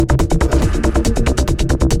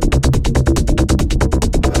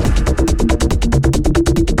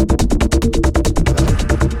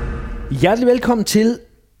Hjertelig velkommen til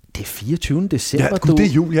det 24. december. Ja, det er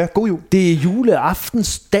jul, ja. God jul. Det er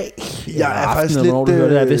juleaftensdag. Jeg er faktisk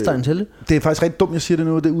lidt... Det er faktisk rigtig dumt, jeg siger det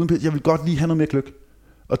nu. Det er uden, jeg vil godt lige have noget mere gløk.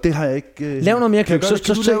 Og det har jeg ikke... Lav noget mere gløk.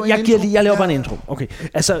 Jeg laver bare en intro. Okay.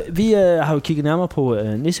 Altså, vi har jo kigget nærmere på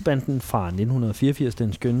Nissebanden fra 1984,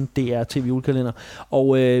 den skønne DR TV julekalender.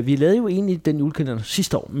 Og vi lavede jo egentlig den julekalender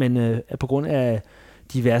sidste år, men på grund af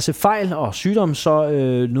diverse fejl og sygdom, så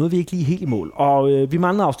nåede vi ikke lige helt i mål. Og vi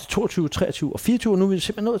mangler afsnit 22, 23 og 24, og nu er vi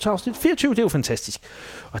simpelthen nået til afsnit 24. Det er jo fantastisk.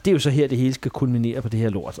 Og det er jo så her, det hele skal kulminere på det her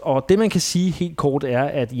lort. Og det, man kan sige helt kort, er,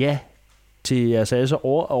 at ja, til jeres altså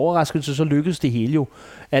overraskelse, så lykkedes det hele jo.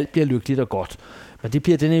 Alt bliver lykkeligt og godt. Men det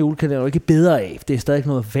bliver denne julekalender jo ikke bedre af. Det er stadig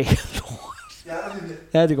noget vagt lort.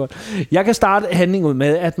 Ja, det er godt. Jeg kan starte handlingen ud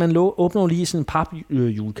med, at man åbner lige sådan en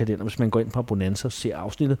pap-julekalender, hvis man går ind på Bonanza og ser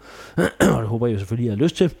afsnittet. Og det håber jeg selvfølgelig, jeg har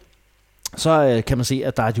lyst til. Så kan man se,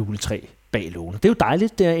 at der er et juletræ bag lågen. Det er jo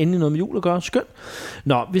dejligt, det er endelig noget med jul at gøre. Skønt.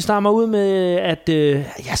 Nå, vi starter ud med, at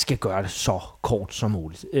jeg skal gøre det så kort som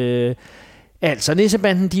muligt. Altså,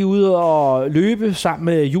 Nissebanden, de er ude og løbe sammen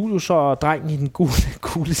med Julius og drengen i den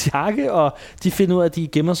gule jakke, og de finder ud af, at de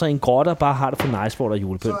gemmer sig i en grotte og bare har det for nice, hvor der er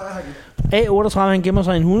julepynt. A38, han gemmer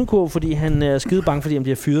sig i en hundekurv, fordi han er skide bange, fordi han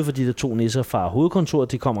bliver fyret, fordi der 2 nisser fra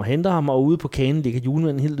hovedkontoret, de kommer og henter ham, og ude på kanen ligger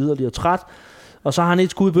julemanden helt liderlig og træt. Og så har han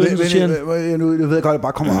et skud i bøtten, så siger han... Nu ved jeg godt, at jeg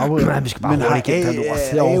bare kommer op. Nej, vi skal bare hurtigt igennem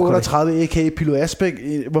lort. A38, a.k.a. Pilo Asbæk,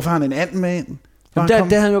 hvorfor har han en and med ind?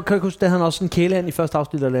 Der han også en kæleand i første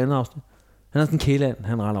afsnit eller andet afsnit. Han har sådan en kæleand,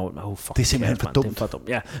 han render rundt med. Det er simpelthen for dumt.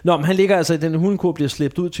 Ja. Nå, men han ligger altså i den hundekurv, bliver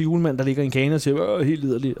slæbt ud til julemanden, der ligger i en kane og siger, helt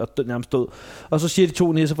liderligt og nærmest død. Og så siger de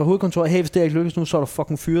 2 nisser fra hovedkontoret, hey, hvis det ikke lykkes nu, så er du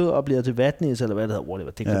fucking fyret og bliver til vatnisse, eller hvad det hedder,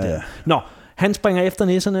 whatever. Det der. Nå, han springer efter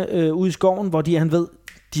nisserne ud i skoven, hvor han ved,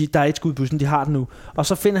 der er et skud i bussen, de har den nu. Og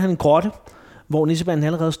så finder han en grotte, hvor Nissebanden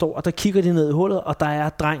allerede står, og der kigger de ned i hullet, og der er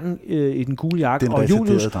drengen i den gule jakke og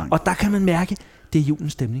Julius, og der kan man mærke, det er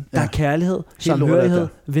julens stemning. Der er kærlighed, samhørighed,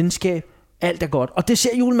 venskab. Alt er godt. Og det ser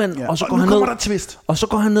julemanden, og så går han ned. Og så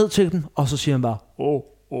går han ned til dem, og så siger han bare,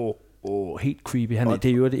 helt creepy. Det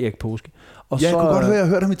er jo det Erik Påske. Og jeg kunne godt høre, jeg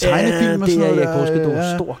hørte ham i tegnefilm og sådan noget. Det er Erik Påske, du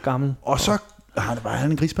er stor gammel. Og så var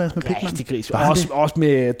han en grisbas med pikmand. Rigtig gris. Også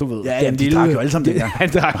med, du ved, den lille. Ja, de drak jo alle sammen det. Han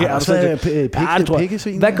drak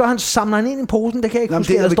pikkesvin. Hvad gør han? Samler han ind i posen? Det kan jeg ikke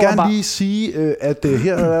huske. Jeg vil gerne lige sige, at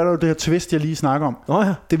her er der jo det her twist, jeg lige snakker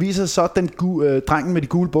om. Det viser så, at den drengen med de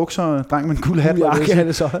gule bukser, drengen med den gule hat,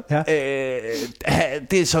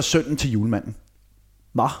 det er så sønnen til julemanden.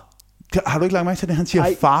 Hvad? Har du ikke lagt mærke til det? Han siger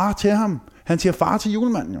far til ham. Han siger far til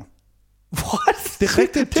julemanden jo. What? Det er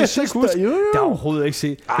rigtigt. Det er overhovedet ikke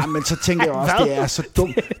set. Men så tænker jeg også, det er så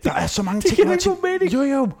dumt. Der er så mange ting. Det kan ikke få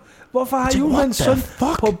mening. Jo. Hvorfor har julemandens søn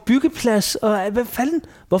på byggeplads? Og hvad fanden?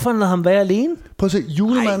 Hvorfor lader ham være alene? Prøv at se,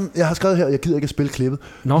 julemanden, jeg har skrevet her, jeg gider ikke at spille klippet.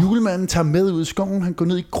 Julemanden tager med ud i skoven, han går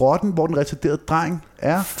ned i grotten, hvor den retarderede dreng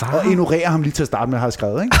er, og ignorerer ham lige til at starte med, har jeg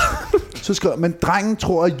skrevet, ikke? Så skriver, men drengen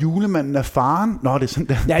tror, at julemanden er faren. Nå, det er sådan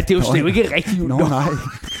der. Ja, det er jo ikke rigtig jul. Nå, nej.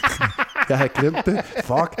 Jeg har glemt det.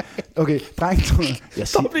 Fuck. Okay, drengen tror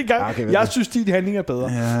jeg synes, din handling er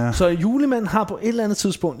bedre. Ja. Så julemanden har på et eller andet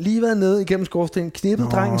tidspunkt lige været nede igennem skorstenen, knippet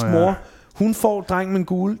drengens mor. Hun får drengen med en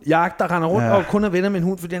gul jakke, der render rundt og kun er venner med en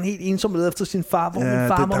hund, fordi han er helt ensom leder efter sin far. Hvor min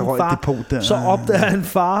far var far. Så opdager han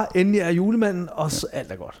far, endelig er julemanden, og så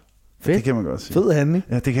alt er godt. Fedt. Det kan man godt sige. Fed handling.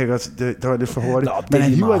 Ja, det kan jeg godt. Det var lidt for hurtigt. Men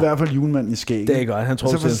han hiver i hvert fald julemanden i skæggen. Det er godt. Han tror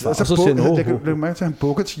til sin far. Og så siger han, jeg mærke til, at han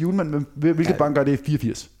bukker til julemanden. Hvilket bank gør det?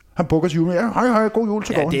 84. Han bukker til julemanden. Ja, hej, god jul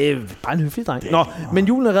til gården. Ja, det er bare en hyggelig dreng. Nå, men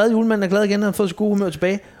julen er reddet. Julemanden er glad igen. Han har fået så god humør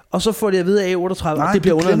tilbage. Og så får de at vide af A38. Nej, det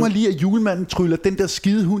bliver du glemmer lige, at julemanden tryller den der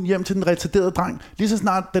skide hund hjem til den retarderede dreng. Lige så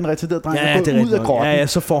snart den retarderede dreng er gået ud af grotten.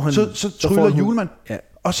 Så får han... Så tryller julemanden. Ja.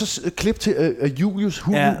 Og så klip til Julius,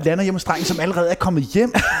 hunden lander hjemme hos drengen, som allerede er kommet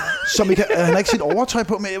hjem. Som ikke, han har ikke sit overtøj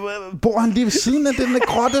på, men bor han lige ved siden af den der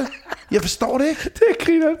grotte? Jeg forstår det ikke. Det er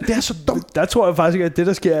griner. Det er så dumt. Der tror jeg faktisk ikke, at det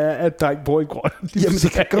der sker er, at drengen bor i grotte. Jamen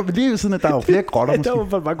det kan komme lige ved siden af, der er jo flere grotter måske. Der er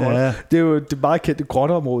jo bare grotter. Ja. Det er jo det meget kendte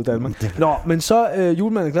grotteområde i Danmark. Nå, men så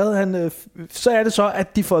julemanden er glad. Så er det så,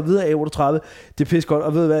 at de får at vide af A38. Det er pisse godt.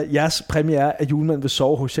 Og ved hvad, jeres præmie er, at julemanden vil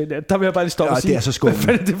sove hos jer. Der vil jeg bare lige stoppe og sige. Det er så skummelt.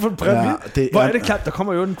 Hvad er det for en præmie? Hvor er det klart, der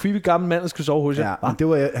kommer jo en creepy gammel mand, der skal sove hos jer. Ja, men det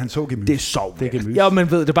var han så gemys. Det er sov. Det er gemys. Ja,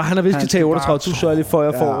 men ved det bare, han har vist til 38. Du sørger lige for,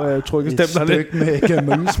 at jeg får trykket stemplerne. Et stykke med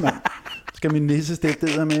gemys, mand. Skal min nisse stikke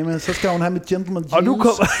det der med, så skal hun have med gentleman juice. Og nu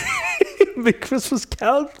kommer med Christmas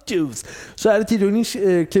Carol juice. Så er det dit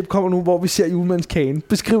yndlingsklip kommer nu, hvor vi ser julemandens kane.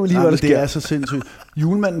 Beskriv lige, hvad der sker. Det er så sindssygt.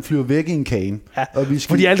 Julemanden flyver væk i en kane. Ja, og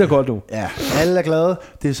fordi alt er godt nu. Ja, alle er glade.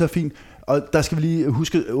 Det er så fint. Og der skal vi lige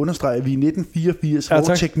huske at understrege, at vi er i 1984,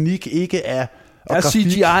 hvor teknik ikke er Og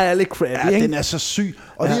CGI er lidt crappy, ikke? Den er så syg.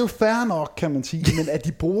 Og det er jo fair nok, kan man sige. Men at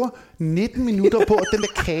de bruger 19 minutter på, at den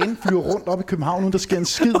der kane flyver rundt op i København, uden der sker en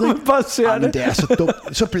skid, ikke? Bare ser det. Det er så dumt.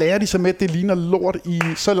 Så blærer de sig med, at det ligner lort i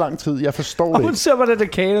så lang tid. Jeg forstår det ikke. Og hun ser bare den der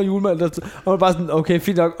kane og julemanden, og man bare sådan, okay,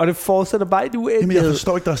 fint nok. Og det fortsætter bare i det uendelighed. Jamen, jeg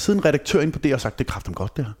forstår ikke, der er siden en redaktør ind på det og sagt, det er kraftigt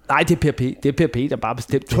godt, det her. Nej, det er PRP. Det er PRP, der bare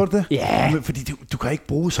bestemt det. Tror du det? Ja. Men, fordi du kan ikke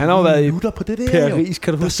bruge så mange minutter på det der. Paris,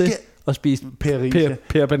 kan du huske det? Og spise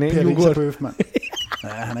Per banan-yoghurt. Per mand. Ja,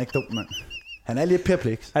 han er ikke dum, mand. Han er lidt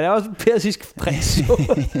perpleks. Han er også en persisk prins.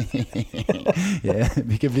 Ja,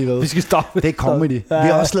 vi kan blive ved. Vi skal stoppe. Det er comedy. Vi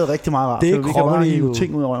har også lavet rigtig meget radio. Det er vi kan bare hive comedy.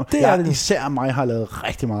 ting ud over. Især mig har lavet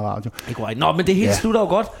rigtig meget radio. Det går ikke. Nå, men det hele slutter jo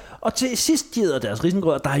godt. Og til sidst giver deres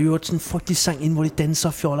risengrød, der er jo sådan en frygtelig sang ind, hvor de danser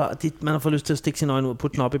og fjoller, og man har fået lyst til at stikke sin øjne ud og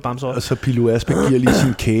putte den op i bamsøjet. Og så Pilo Asbæk giver lige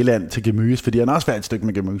sin kæland til gemøs, fordi han også vil have et stykke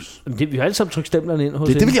med gemøs. Vi har alle sammen trykt stemplerne ind hos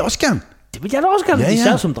det vil jeg også gerne. Det vil jeg da også gerne.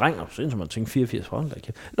 Især som dreng. Sådan som man tænker 84 for.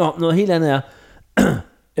 Nå, noget helt andet er...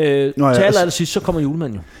 til allersidst, så kommer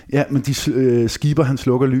julemanden jo. Ja, men de skiber, han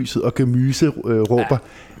slukker lyset, og gemyse råber,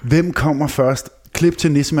 hvem kommer først? Klip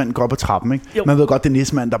til nissemanden går op ad trappen, ikke? Man ved godt, det er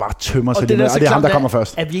nissemanden, der bare tømmer sig lige, og det er ham, der kommer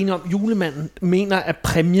først. Er vi enige om, julemanden mener, at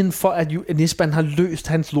præmien for, at nissemanden har løst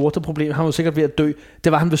hans lorteproblem, han var sikkert ved at dø,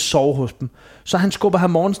 det var, han vil sove hos dem. Så han skubber her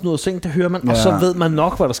Mortensen ud af seng, det hører man, og så ved man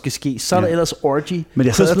nok, hvad der skal ske. Så er der ellers orgy. Men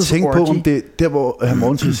jeg sad og tænkte på, om det der, hvor herr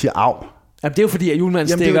Mortensen siger af. Jamen, det er jo fordi, at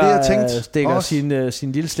julemanden stikker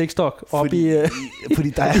sin lille slægtstok op fordi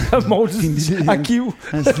der er Mortensens arkiv.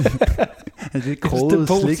 Han er lidt kroget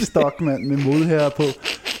slægtstok med mode her på.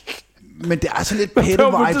 Men det er så lidt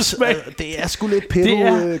pedo-vibes. Det er sgu lidt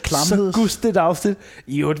pedo-klamhed. Det er så gustigt afsnit.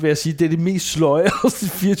 I øvrigt vil jeg sige, det er det mest sløje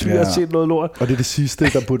afsnit 24, jeg har set noget lort. Og det er det sidste,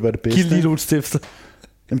 der burde være det bedste. Giv lige nogle stifter.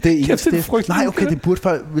 Jamen, det er stift. Nej, okay, det burde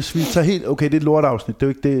faktisk, hvis vi tager helt, okay, det er et lortafsnit, det er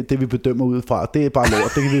jo ikke det vi bedømmer ud fra, det er bare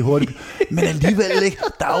lort, det kan vi hurtigt, men alligevel ikke,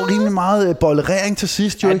 der er jo rimelig meget bollerering til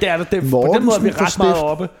sidst, jo. Ja, det er der, på den måde er vi ret meget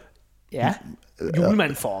oppe. Ja,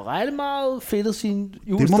 julemanden får ret meget fedtet sin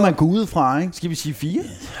julestok. Det må man gå ud fra, ikke? Skal vi sige 4?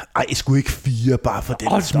 Ej, jeg skulle ikke 4, bare for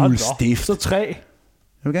den smule stift. Så 3. Jeg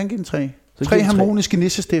vil gerne give den 3. 3 harmoniske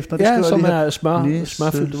nissestifter. Ja, som er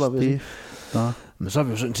smørfyldt, det var ved. Men så er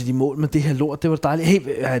vi jo sådan til de mål med det her lort. Det var dejligt. Hey,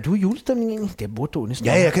 er du i julestemning egentlig? Det burde du næsten.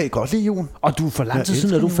 Ja, jeg kan godt lide julen. Og du for lang tid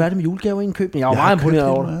siden, er du færdig med julegaver i indkøb? Jeg er meget imponeret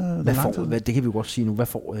over det. Det kan vi jo godt sige nu. Hvad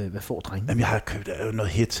får drengen? Jamen, jeg har købt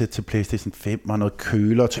noget headset til PlayStation 5 og noget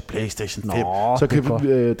køler til PlayStation 5. Så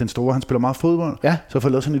købte den store, han spiller meget fodbold. Ja. Så jeg får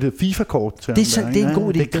lavet sådan et FIFA-kort til det er en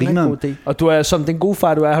god idé. Det er en god idé. Og du er som den gode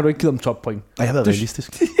far, du er, har du ikke givet ham toppoint. Nej, jeg har været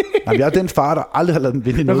realistisk. Nej, jeg er den far, der aldrig har lavet den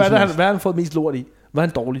vinde noget. Hvad har han fået mest lort i? Hvad er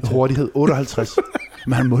han dårlig til? Hurtighed, 58.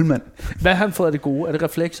 Men han er målmand. Hvad har han fået af det gode? Er det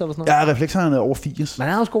reflekser eller sådan noget? Ja, reflekser han er over 80. Men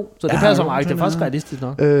han er også god, så det passer mig. Det er faktisk realistisk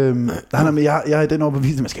nok. Jeg er i den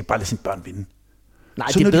overbevisning, at man skal ikke bare lade sine børn vinde. Nej,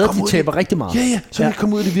 så det er bedre, de taber rigtig meget. Ja, så når de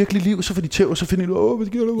kommer ud i det virkelige liv, så får de tæv, og så finder de, hvad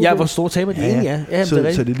sker der? Ja, hvor store taber de egentlig er. Ja, så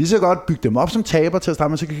det er lige så godt bygge dem op som taber til at starte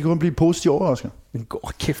med, så kan de kun blive positive overrasket. Men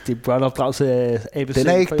kæft, det er børneopdragelse af ABC. Den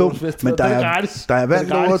er ikke dum, men der er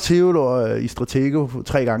vandt over Theodor i Stratego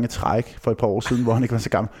 3 gange træk for et par år siden, hvor han ikke var så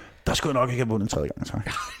gammel. Der skulle jeg nok ikke have vundet 3 gange træk.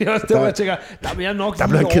 Det var jeg tænker, der vil jeg nok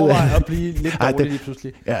lige overveje at blive lidt dårlig lige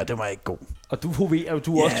pludselig. Ja, det var ikke god. Og du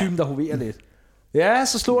er også typen, der hoverer lidt. Ja,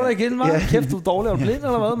 så slår der igen, man. Kæft, du er dårlig og blind,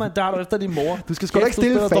 eller hvad, man? Der har du efter din mor. Du skal sgu da ikke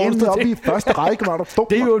stille fanen op i første række, var du dum.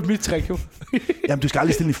 Det er jo et mit trick, jo. Jamen, du skal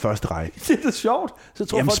aldrig stille i første række. Det er da sjovt. Så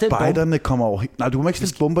tror folk, spejderne kommer over. Nej, du må ikke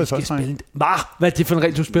stille bomber i første række. Hvad er det for en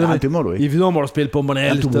regel, du spiller med? Nej, det må du ikke. I videre må du spille bomberne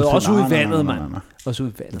alle steder. Også ude i vandet, mand. Også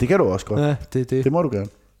ude i vandet. Det kan du også godt. Ja, det må du gerne.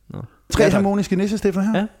 3 harmoniske nissestifter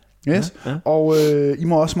her. Ja. Yes. Ja. Og I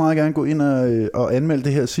må også meget gerne gå ind og anmelde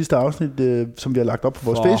det her sidste afsnit, som vi har lagt op på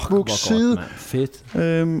vores Facebook-side.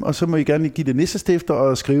 Fedt. Og så må I gerne give det nissestifter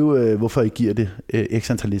og skrive, hvorfor I giver det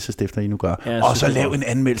x antal nissestifter, I nu gør. Ja, og så lav en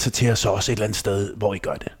anmeldelse til os også et eller andet sted, hvor I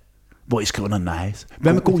gør det. Hvor I skriver noget nice.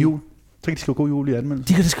 Hvad med god jul? Så kan de skrive god jul i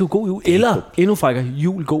anmeldelsen. De kan skrive god jul. Eller endnu frækker,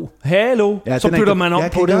 jul god. Hallo. Ja, så bytter man om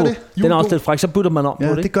på det. Den er også lidt fræk, så bytter man om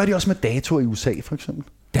på det. Det gør de også med datoer i USA, for eksempel.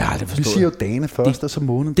 Det har jeg forstået. Vi siger jo dagene først, og så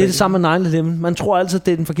måneden. Det er det samme med 9/11. Man tror altid,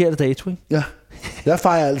 det er den forkerte dato, ikke? Ja. Jeg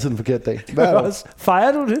fejrer altid den forkerte dag.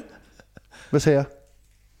 Fejrer du det? Hvad sagde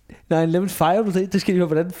jeg? 9/11, fejrer du det? Det skal de høre,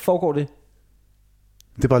 hvordan foregår det?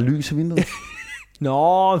 Det er bare lys i vinduet. Nå,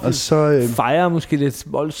 og så fejrer måske lidt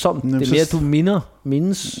voldsomt. Det er mere, du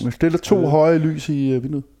mindes. Man stiller 2 høje lys i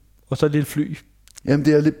vinduet. Og så et lille fly. Jamen,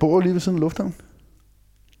 det er lidt bor lige ved sådan en lufthavn.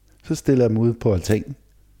 Så stiller jeg dem ud på altanen.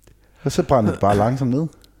 Og så brænder det bare langsomt ned,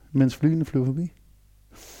 mens flyene flyver forbi.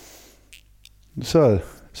 Så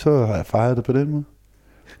har jeg fejret det på den måde.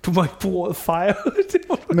 Du må ikke bruge ordet fejre.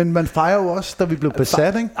 Men man fejrer jo også, da vi blev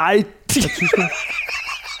besat, ikke? Ej.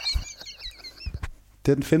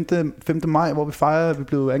 Det er den 5. maj, hvor vi fejrer, at vi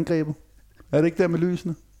blev angrebet. Er det ikke der med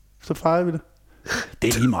lysene? Så fejrer vi det.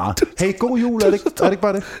 Det er lige meget. Hey, god jul, er det ikke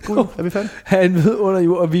bare det? God jul, er vi færdige? Han ved under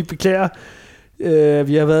jul, og vi beklager.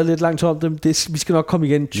 Vi har været lidt langt om dem. Vi skal nok komme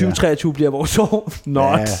igen. 2023 bliver vores år.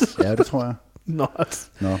 Not. Ja, det tror jeg. Not.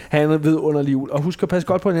 No. Han ved under jul. Og husk at passe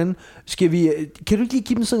godt på hinanden. Kan du ikke lige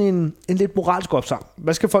give dem sådan en lidt moralsk opsang?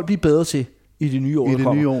 Hvad skal folk blive bedre til i det nye år, der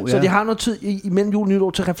kommer? Så de har noget tid imellem jul og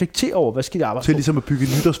nytår til at reflektere over, hvad skal de arbejde til ligesom at bygge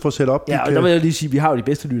nytårsforsæt op. Ja, og der vil jeg lige sige, vi har jo de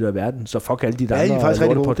bedste lyttere i verden, så fuck alle de der andre. Ja, I er faktisk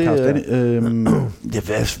rigtig gode.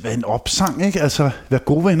 Hvad en opsang, ikke? Altså, vær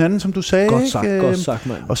gode ved hinanden, som du sagde. Godt sagt,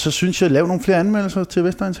 mand. Og så synes jeg, lav nogle flere anmeldelser til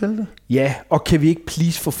Vestegns Helte. Ja, og kan vi ikke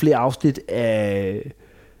please få flere afsnit af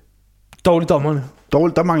Dårligdommerne?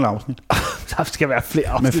 Der mangler afsnit. Der skal være flere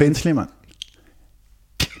afsnit. Med Fensli, mand.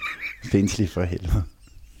 Fensli for helvede.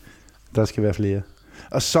 Der skal være flere.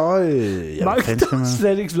 Og så...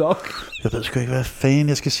 slet ikke vlog. Jeg ved sgu ikke, hvad fanden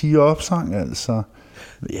jeg skal sige opsang, altså.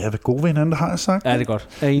 Ja, hvad gode ved hinanden, der har jeg sagt. Ja, det er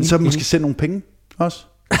godt. Så måske sende nogle penge også.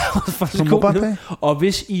 Og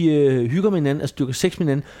hvis I hygger med hinanden, altså dyrker sex med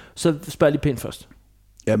hinanden, så spørg lige pænt først.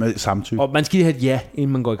 Ja, med samtykke. Og man skal lige have et ja,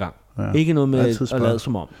 inden man går i gang. Ja. Ikke noget med at lade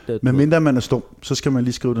som om. Men mindre man er stum, så skal man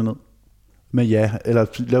lige skrive det ned. Med ja, eller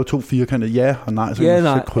lave 2 firkanter. Ja og nej, så kan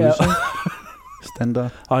man krydse. Ja.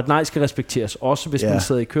 Standard. Og et nej skal respekteres, også hvis man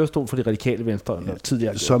sidder i kørestol for de radikale venstre.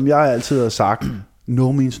 Tidligere. Som jeg altid har sagt,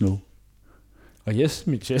 no means no. Og yes,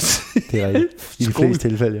 mit yes. Det er rigtigt. I de fleste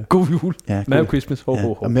tilfælde. Ja. God jul. Ja, Merry Christmas. Ho, ho,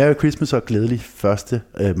 ho. Og Merry Christmas og glædelig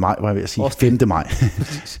 1. maj, var jeg ved at sige. 5. maj.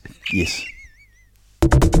 Yes.